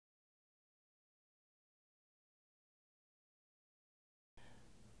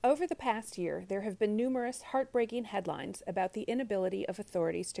Over the past year, there have been numerous heartbreaking headlines about the inability of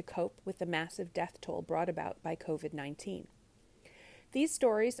authorities to cope with the massive death toll brought about by COVID-19. These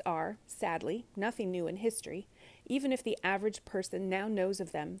stories are, sadly, nothing new in history, even if the average person now knows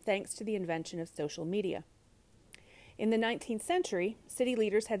of them thanks to the invention of social media. In the 19th century, city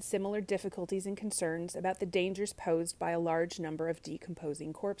leaders had similar difficulties and concerns about the dangers posed by a large number of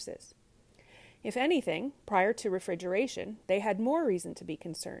decomposing corpses. If anything, prior to refrigeration, they had more reason to be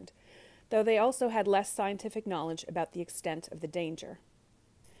concerned, though they also had less scientific knowledge about the extent of the danger.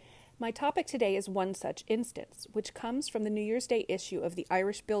 My topic today is one such instance, which comes from the New Year's Day issue of the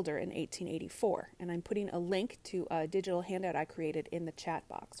Irish Builder in 1884, and I'm putting a link to a digital handout I created in the chat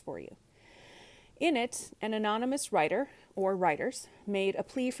box for you. In it, an anonymous writer, or writers, made a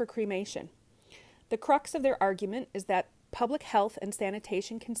plea for cremation. The crux of their argument is that public health and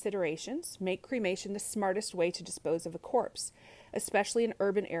sanitation considerations make cremation the smartest way to dispose of a corpse, especially in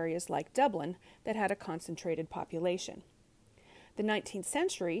urban areas like Dublin that had a concentrated population. The 19th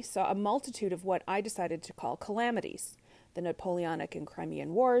century saw a multitude of what I decided to call calamities: the Napoleonic and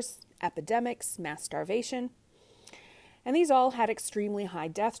Crimean Wars, epidemics, mass starvation, and these all had extremely high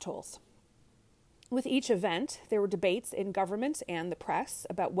death tolls. With each event, there were debates in government and the press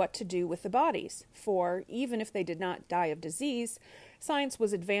about what to do with the bodies, for even if they did not die of disease, science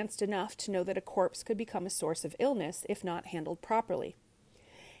was advanced enough to know that a corpse could become a source of illness if not handled properly.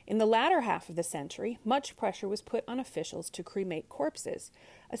 In the latter half of the century, much pressure was put on officials to cremate corpses,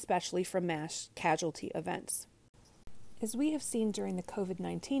 especially from mass casualty events. As we have seen during the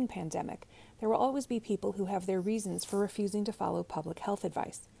COVID-19 pandemic, there will always be people who have their reasons for refusing to follow public health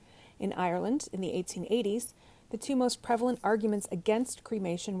advice. In Ireland, in the 1880s, the two most prevalent arguments against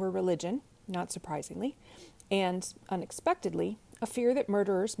cremation were religion, not surprisingly, and, unexpectedly, a fear that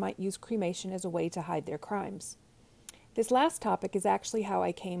murderers might use cremation as a way to hide their crimes. This last topic is actually how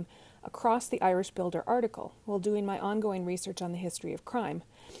I came across the Irish Builder article while doing my ongoing research on the history of crime,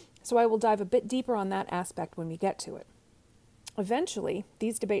 so I will dive a bit deeper on that aspect when we get to it. Eventually,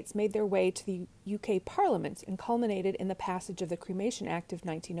 these debates made their way to the UK Parliament and culminated in the passage of the Cremation Act of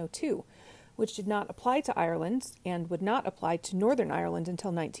 1902, which did not apply to Ireland and would not apply to Northern Ireland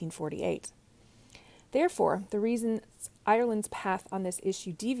until 1948. Therefore, the reasons Ireland's path on this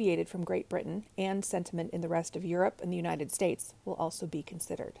issue deviated from Great Britain and sentiment in the rest of Europe and the United States will also be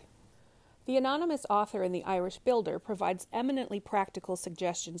considered. The anonymous author in the Irish Builder provides eminently practical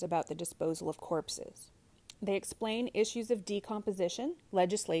suggestions about the disposal of corpses. They explain issues of decomposition,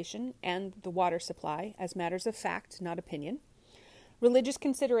 legislation, and the water supply as matters of fact, not opinion. Religious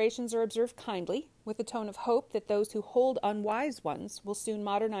considerations are observed kindly, with a tone of hope that those who hold unwise ones will soon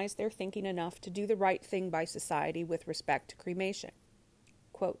modernize their thinking enough to do the right thing by society with respect to cremation.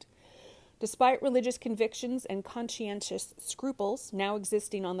 Quote, "Despite religious convictions and conscientious scruples now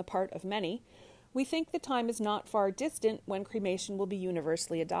existing on the part of many, we think the time is not far distant when cremation will be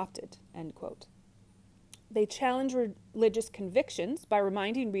universally adopted." End quote. They challenge religious convictions by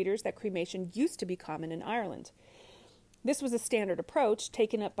reminding readers that cremation used to be common in Ireland. This was a standard approach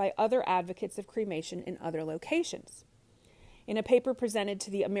taken up by other advocates of cremation in other locations. In a paper presented to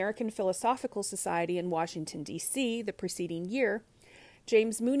the American Philosophical Society in Washington, D.C. the preceding year,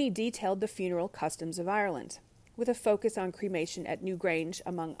 James Mooney detailed the funeral customs of Ireland, with a focus on cremation at Newgrange,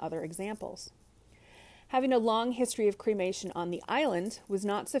 among other examples. Having a long history of cremation on the island was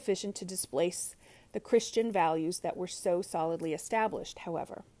not sufficient to displace the Christian values that were so solidly established,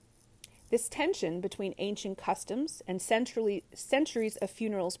 however. This tension between ancient customs and centuries of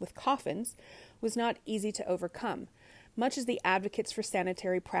funerals with coffins was not easy to overcome, much as the advocates for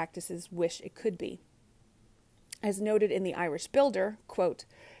sanitary practices wish it could be. As noted in the Irish Builder, quote,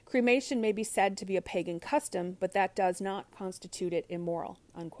 "Cremation may be said to be a pagan custom, but that does not constitute it immoral,"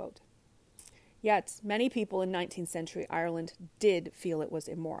 unquote. Yet, many people in 19th century Ireland did feel it was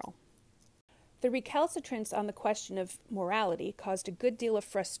immoral. The recalcitrance on the question of morality caused a good deal of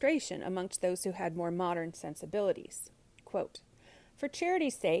frustration amongst those who had more modern sensibilities. Quote, "For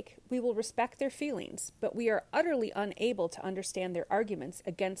charity's sake, we will respect their feelings, but we are utterly unable to understand their arguments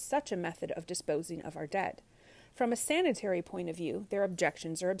against such a method of disposing of our dead. From a sanitary point of view, their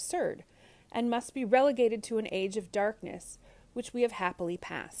objections are absurd, and must be relegated to an age of darkness, which we have happily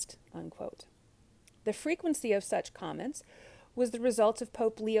passed." Unquote. The frequency of such comments was the result of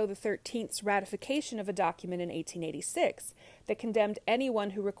Pope Leo XIII's ratification of a document in 1886 that condemned anyone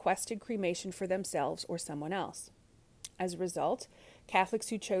who requested cremation for themselves or someone else. As a result, Catholics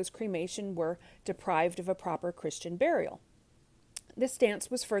who chose cremation were deprived of a proper Christian burial. This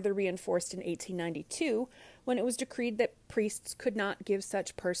stance was further reinforced in 1892 when it was decreed that priests could not give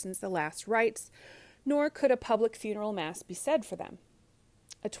such persons the last rites, nor could a public funeral mass be said for them.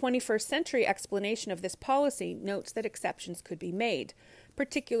 A 21st century explanation of this policy notes that exceptions could be made,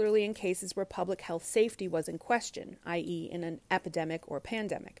 particularly in cases where public health safety was in question, i.e., in an epidemic or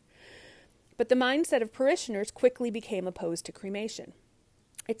pandemic. But the mindset of parishioners quickly became opposed to cremation.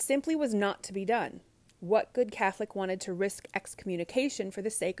 It simply was not to be done. What good Catholic wanted to risk excommunication for the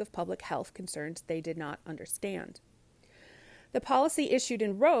sake of public health concerns they did not understand? The policy issued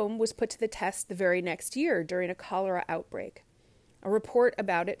in Rome was put to the test the very next year during a cholera outbreak. A report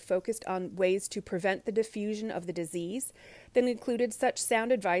about it focused on ways to prevent the diffusion of the disease that included such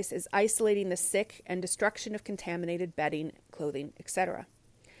sound advice as isolating the sick and destruction of contaminated bedding, clothing, etc.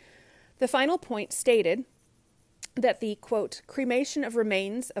 The final point stated that the, quote, cremation of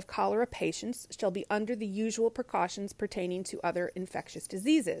remains of cholera patients shall be under the usual precautions pertaining to other infectious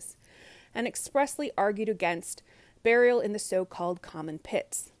diseases, and expressly argued against burial in the so-called common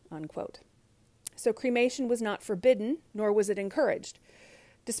pits, unquote. So cremation was not forbidden, nor was it encouraged,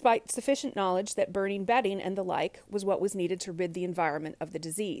 despite sufficient knowledge that burning bedding and the like was what was needed to rid the environment of the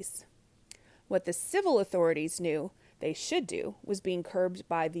disease. What the civil authorities knew they should do was being curbed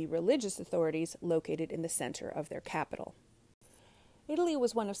by the religious authorities located in the center of their capital. Italy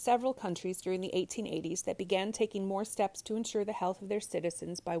was one of several countries during the 1880s that began taking more steps to ensure the health of their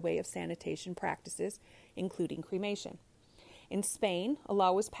citizens by way of sanitation practices, including cremation. In Spain, a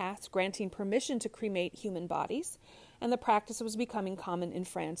law was passed granting permission to cremate human bodies, and the practice was becoming common in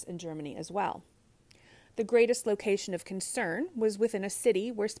France and Germany as well. The greatest location of concern was within a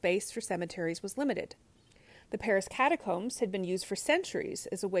city where space for cemeteries was limited. The Paris catacombs had been used for centuries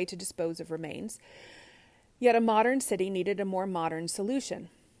as a way to dispose of remains, yet a modern city needed a more modern solution.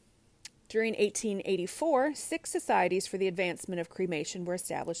 During 1884, 6 societies for the advancement of cremation were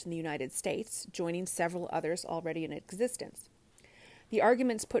established in the United States, joining several others already in existence. The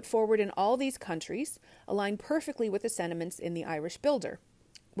arguments put forward in all these countries align perfectly with the sentiments in The Irish Builder,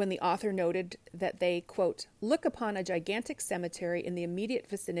 when the author noted that they, quote, look upon a gigantic cemetery in the immediate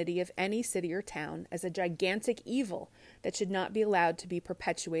vicinity of any city or town as a gigantic evil that should not be allowed to be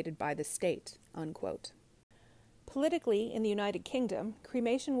perpetuated by the state, unquote. Politically, in the United Kingdom,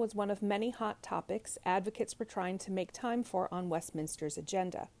 cremation was one of many hot topics advocates were trying to make time for on Westminster's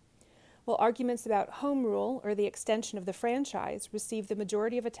agenda. While arguments about home rule or the extension of the franchise received the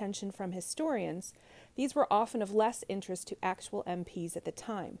majority of attention from historians, these were often of less interest to actual MPs at the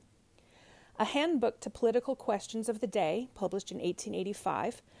time. A handbook to political questions of the day, published in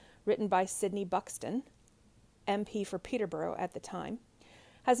 1885, written by Sidney Buxton, MP for Peterborough at the time,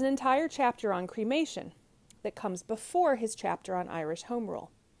 has an entire chapter on cremation that comes before his chapter on Irish home rule.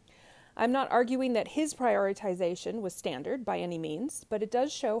 I'm not arguing that his prioritization was standard by any means, but it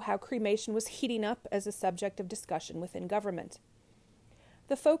does show how cremation was heating up as a subject of discussion within government.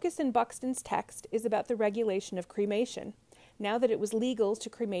 The focus in Buxton's text is about the regulation of cremation, now that it was legal to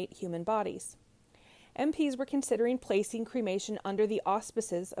cremate human bodies. MPs were considering placing cremation under the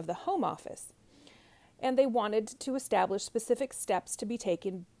auspices of the Home Office, and they wanted to establish specific steps to be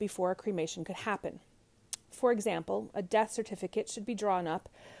taken before a cremation could happen. For example, a death certificate should be drawn up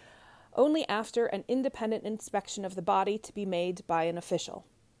only after an independent inspection of the body to be made by an official.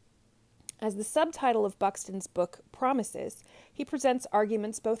 As the subtitle of Buxton's book promises, he presents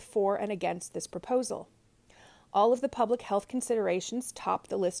arguments both for and against this proposal. All of the public health considerations top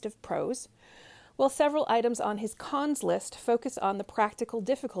the list of pros, while several items on his cons list focus on the practical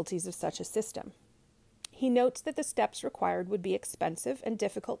difficulties of such a system. He notes that the steps required would be expensive and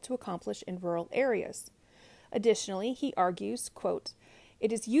difficult to accomplish in rural areas. Additionally, he argues, quote,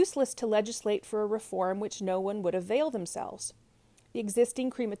 it is useless to legislate for a reform which no one would avail themselves. The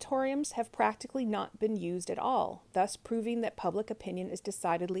existing crematoriums have practically not been used at all, thus proving that public opinion is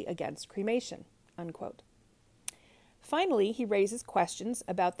decidedly against cremation, unquote. Finally, he raises questions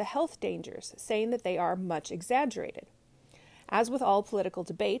about the health dangers, saying that they are much exaggerated. As with all political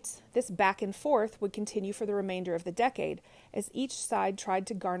debates, this back and forth would continue for the remainder of the decade, as each side tried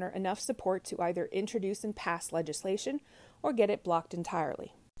to garner enough support to either introduce and pass legislation or get it blocked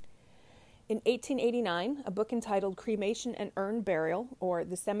entirely. In 1889, a book entitled Cremation and Urn Burial, or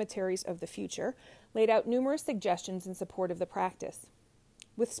The Cemeteries of the Future, laid out numerous suggestions in support of the practice.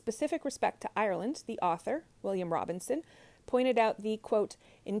 With specific respect to Ireland, the author, William Robinson, pointed out the, quote,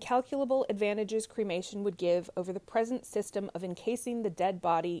 incalculable advantages cremation would give over the present system of encasing the dead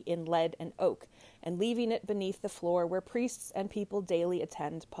body in lead and oak and leaving it beneath the floor where priests and people daily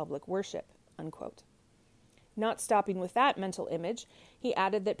attend public worship, unquote. Not stopping with that mental image, he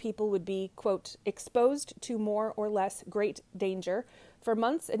added that people would be, quote, exposed to more or less great danger for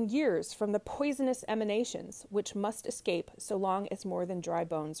months and years from the poisonous emanations which must escape so long as more than dry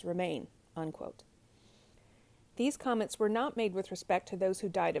bones remain, unquote. These comments were not made with respect to those who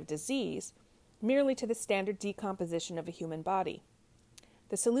died of disease, merely to the standard decomposition of a human body.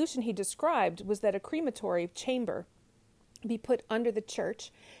 The solution he described was that a crematory chamber be put under the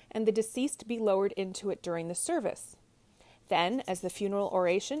church and the deceased be lowered into it during the service. Then, as the funeral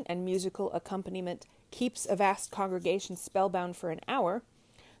oration and musical accompaniment keeps a vast congregation spellbound for an hour,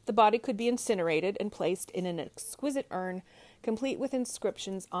 the body could be incinerated and placed in an exquisite urn, complete with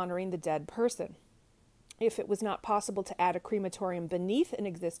inscriptions honoring the dead person. If it was not possible to add a crematorium beneath an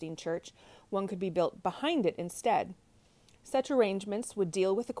existing church, one could be built behind it instead. Such arrangements would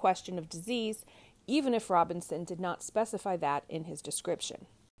deal with the question of disease, even if Robinson did not specify that in his description.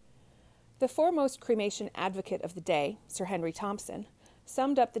 The foremost cremation advocate of the day, Sir Henry Thompson,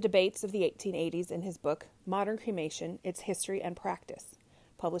 summed up the debates of the 1880s in his book, Modern Cremation, Its History and Practice,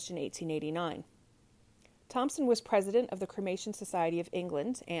 published in 1889. Thompson was president of the Cremation Society of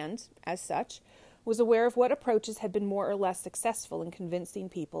England and, as such, was aware of what approaches had been more or less successful in convincing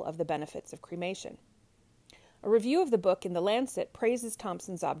people of the benefits of cremation. A review of the book in The Lancet praises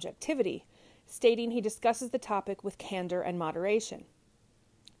Thompson's objectivity, stating he discusses the topic with candor and moderation.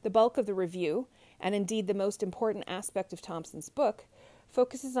 The bulk of the review, and indeed the most important aspect of Thompson's book,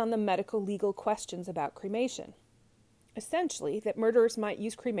 focuses on the medical-legal questions about cremation. Essentially, that murderers might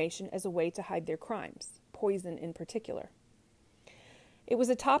use cremation as a way to hide their crimes, poison in particular. It was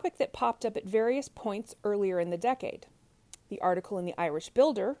a topic that popped up at various points earlier in the decade. The article in the Irish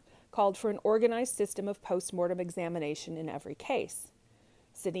Builder called for an organized system of post-mortem examination in every case.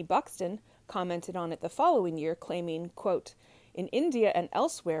 Sidney Buxton commented on it the following year, claiming, quote, "In India and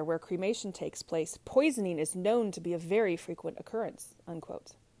elsewhere where cremation takes place, poisoning is known to be a very frequent occurrence,"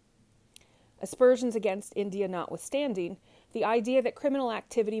 unquote. Aspersions against India notwithstanding, the idea that criminal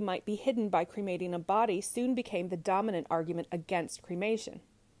activity might be hidden by cremating a body soon became the dominant argument against cremation.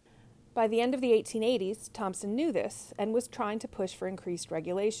 By the end of the 1880s, Thompson knew this and was trying to push for increased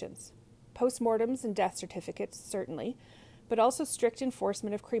regulations. Postmortems and death certificates, certainly, but also strict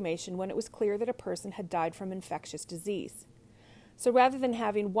enforcement of cremation when it was clear that a person had died from infectious disease. So rather than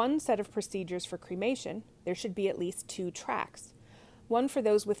having one set of procedures for cremation, there should be at least two tracks. One for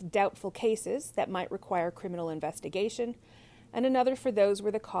those with doubtful cases that might require criminal investigation, and another for those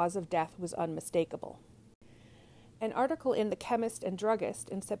where the cause of death was unmistakable. An article in The Chemist and Druggist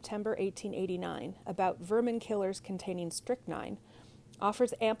in September 1889 about vermin killers containing strychnine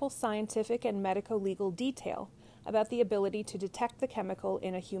offers ample scientific and medico-legal detail about the ability to detect the chemical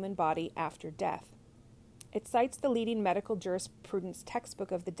in a human body after death. It cites the leading medical jurisprudence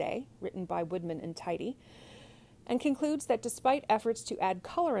textbook of the day, written by Woodman and Tidy, and concludes that despite efforts to add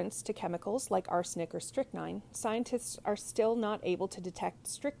colorants to chemicals like arsenic or strychnine, scientists are still not able to detect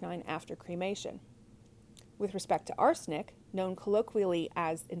strychnine after cremation. With respect to arsenic, known colloquially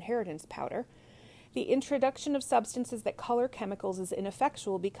as inheritance powder, the introduction of substances that color chemicals is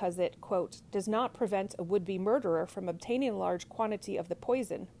ineffectual because it, quote, does not prevent a would-be murderer from obtaining a large quantity of the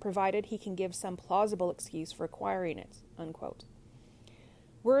poison, provided he can give some plausible excuse for acquiring it, unquote.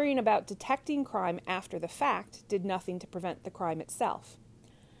 Worrying about detecting crime after the fact did nothing to prevent the crime itself.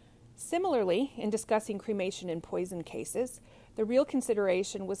 Similarly, in discussing cremation in poison cases, the real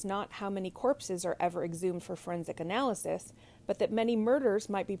consideration was not how many corpses are ever exhumed for forensic analysis, but that many murders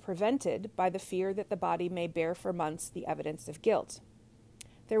might be prevented by the fear that the body may bear for months the evidence of guilt.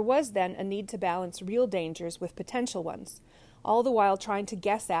 There was then a need to balance real dangers with potential ones, all the while trying to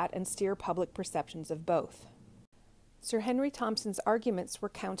guess at and steer public perceptions of both. Sir Henry Thompson's arguments were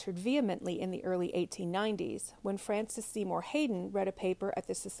countered vehemently in the early 1890s when Francis Seymour Hayden read a paper at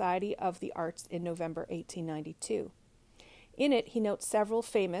the Society of the Arts in November 1892. In it, he notes several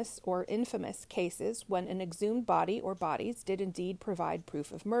famous or infamous cases when an exhumed body or bodies did indeed provide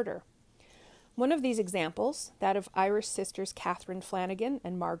proof of murder. One of these examples, that of Irish sisters Catherine Flanagan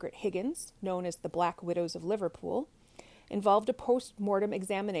and Margaret Higgins, known as the Black Widows of Liverpool, involved a post-mortem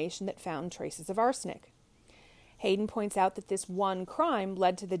examination that found traces of arsenic. Hayden points out that this one crime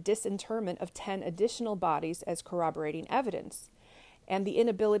led to the disinterment of 10 additional bodies as corroborating evidence, and the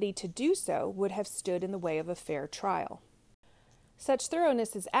inability to do so would have stood in the way of a fair trial. Such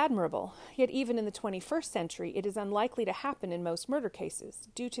thoroughness is admirable, yet even in the 21st century it is unlikely to happen in most murder cases,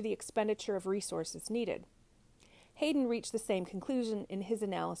 due to the expenditure of resources needed. Hayden reached the same conclusion in his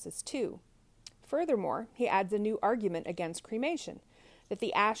analysis too. Furthermore, he adds a new argument against cremation, that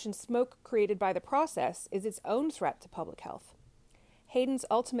the ash and smoke created by the process is its own threat to public health. Hayden's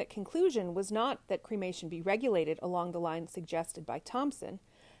ultimate conclusion was not that cremation be regulated along the lines suggested by Thompson,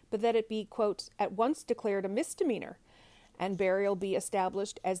 but that it be, quote, at once declared a misdemeanor, and burial be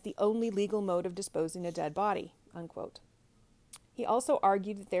established as the only legal mode of disposing a dead body, unquote. He also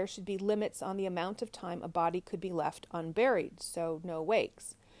argued that there should be limits on the amount of time a body could be left unburied, so no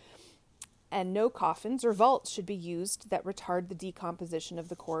wakes. And no coffins or vaults should be used that retard the decomposition of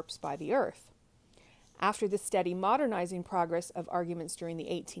the corpse by the earth. After the steady modernizing progress of arguments during the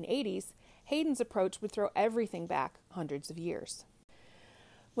 1880s, Hayden's approach would throw everything back hundreds of years.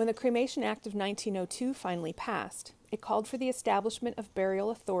 When the Cremation Act of 1902 finally passed, it called for the establishment of burial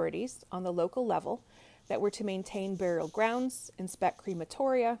authorities on the local level that were to maintain burial grounds, inspect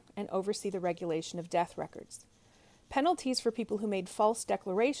crematoria, and oversee the regulation of death records. Penalties for people who made false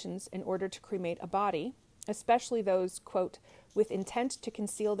declarations in order to cremate a body, especially those, quote, with intent to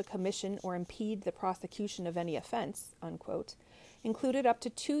conceal the commission or impede the prosecution of any offense, unquote, included up to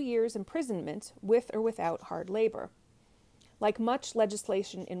 2 years imprisonment with or without hard labor. Like much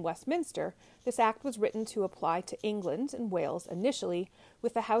legislation in Westminster, this act was written to apply to England and Wales initially,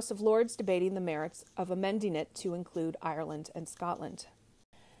 with the House of Lords debating the merits of amending it to include Ireland and Scotland.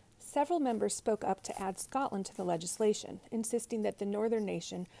 Several members spoke up to add Scotland to the legislation, insisting that the northern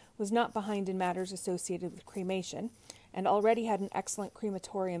nation was not behind in matters associated with cremation, and already had an excellent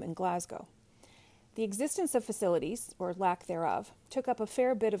crematorium in Glasgow. The existence of facilities, or lack thereof, took up a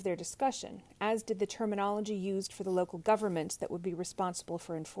fair bit of their discussion, as did the terminology used for the local governments that would be responsible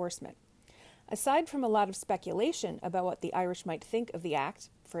for enforcement. Aside from a lot of speculation about what the Irish might think of the act,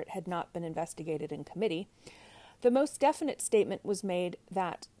 for it had not been investigated in committee, the most definite statement was made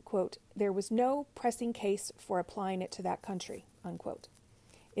that, quote, there was no pressing case for applying it to that country, unquote.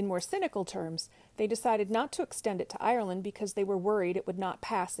 In more cynical terms, they decided not to extend it to Ireland because they were worried it would not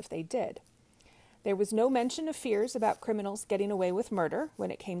pass if they did. There was no mention of fears about criminals getting away with murder when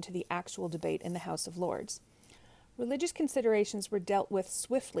it came to the actual debate in the House of Lords. Religious considerations were dealt with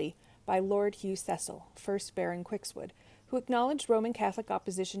swiftly by Lord Hugh Cecil, 1st Baron Quixwood, who acknowledged Roman Catholic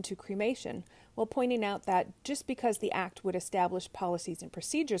opposition to cremation, while pointing out that just because the act would establish policies and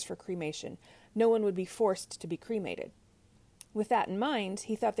procedures for cremation, no one would be forced to be cremated. With that in mind,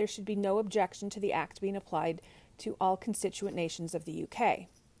 he thought there should be no objection to the act being applied to all constituent nations of the UK.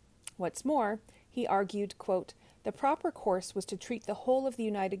 What's more, he argued, quote, the proper course was to treat the whole of the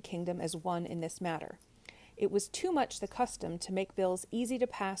United Kingdom as one in this matter. It was too much the custom to make bills easy to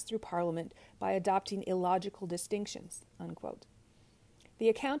pass through Parliament by adopting illogical distinctions, unquote. The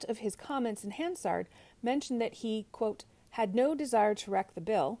account of his comments in Hansard mentioned that he, quote, had no desire to wreck the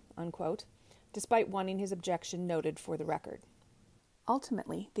bill, unquote, despite wanting his objection noted for the record.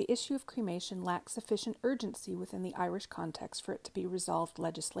 Ultimately, the issue of cremation lacked sufficient urgency within the Irish context for it to be resolved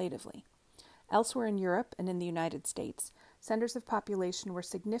legislatively. Elsewhere in Europe and in the United States, centers of population were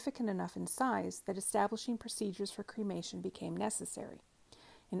significant enough in size that establishing procedures for cremation became necessary.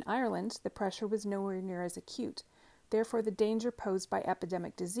 In Ireland, the pressure was nowhere near as acute. Therefore, the danger posed by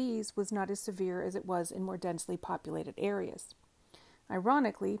epidemic disease was not as severe as it was in more densely populated areas.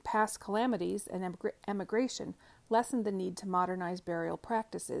 Ironically, past calamities and emigration lessened the need to modernize burial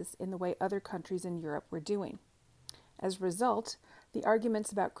practices in the way other countries in Europe were doing. As a result, the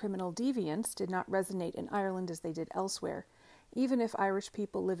arguments about criminal deviance did not resonate in Ireland as they did elsewhere, even if Irish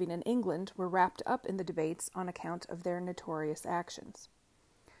people living in England were wrapped up in the debates on account of their notorious actions.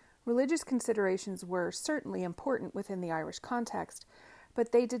 Religious considerations were certainly important within the Irish context,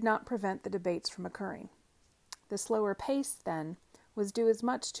 but they did not prevent the debates from occurring. The slower pace, then, was due as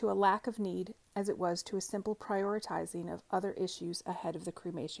much to a lack of need as it was to a simple prioritizing of other issues ahead of the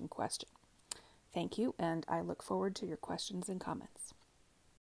cremation question. Thank you, and I look forward to your questions and comments.